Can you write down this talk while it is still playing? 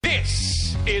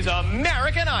is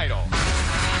American Idol.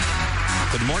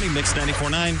 Good morning, Mix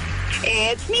 94.9.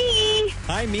 It's me.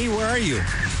 Hi, me. Where are you?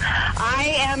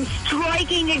 I am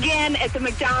striking again at the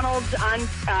McDonald's on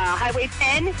Highway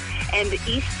 10 and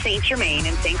East St. Germain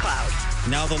in St. Cloud.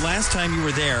 Now, the last time you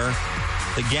were there,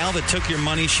 the gal that took your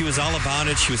money, she was all about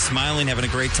it. She was smiling, having a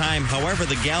great time. However,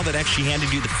 the gal that actually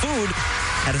handed you the food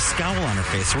had a scowl on her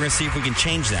face. So we're going to see if we can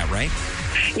change that, right?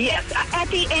 Yes. At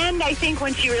the end, I think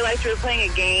when she realized we were playing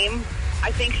a game, I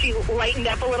think she lightened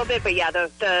up a little bit. But yeah,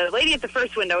 the lady at the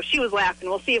first window, she was laughing.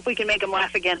 We'll see if we can make them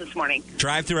laugh again this morning.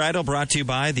 Drive-Thru Idol brought to you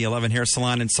by the 11 Hair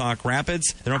Salon in Sauk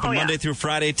Rapids. They're open Monday through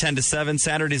Friday, 10 to 7,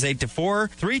 Saturdays 8 to 4,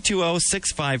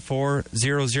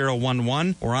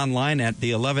 320-654-0011, or online at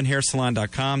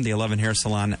the11hairsalon.com,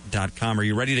 the11hairsalon.com. Are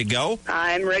you ready to go?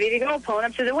 I'm ready to go. Pulling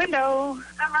up to the window.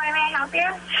 Good morning, may I help you?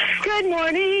 Good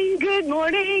morning, good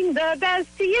morning, the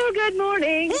best to you, good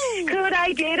morning. Could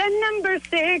I get a number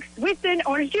 6 with an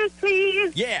orange juice,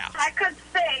 please? Yeah. I could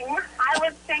sing. I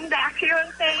would sing back to you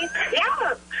and say,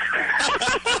 yeah.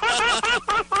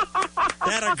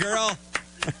 That a girl?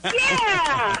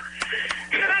 Yeah.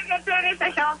 Can I get you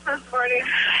anything else this morning?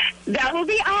 That will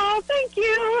be all. Thank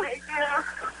you. Thank you.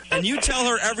 And you tell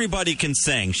her everybody can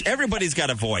sing. Everybody's got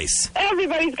a voice.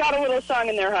 Everybody's got a little song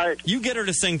in their heart. You get her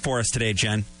to sing for us today,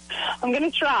 Jen. I'm going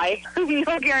to try.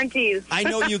 No guarantees. I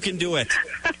know you can do it.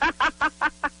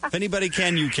 If anybody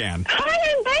can, you can.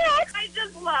 I'm back. I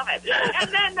just love it. And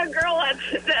then the girl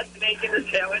that's making the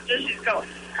sandwiches, she's going,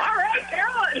 all right,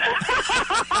 Carolyn.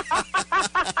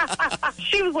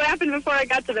 She was laughing before I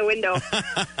got to the window.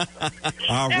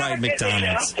 All right,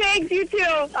 McDonald's. Thanks, you too.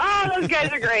 Oh, those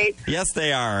guys are great. Yes,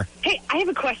 they are. Hey, I have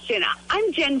a question.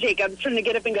 I'm Jen Jacobs from the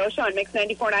Get Up and Go show on Mix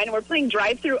 94.9, and we're playing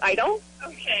Drive-Thru Idol.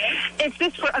 Okay. Is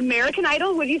this for American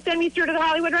Idol? Would you send me through to the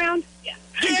Hollywood round? Yeah.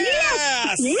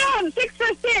 Yes! Yeah, 6 for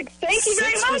 6. Thank you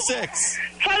very 6 for much. 6.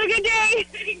 Have a good day.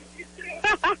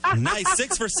 Nice.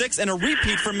 6 for 6 and a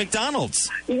repeat from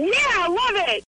McDonald's. Yeah, love it.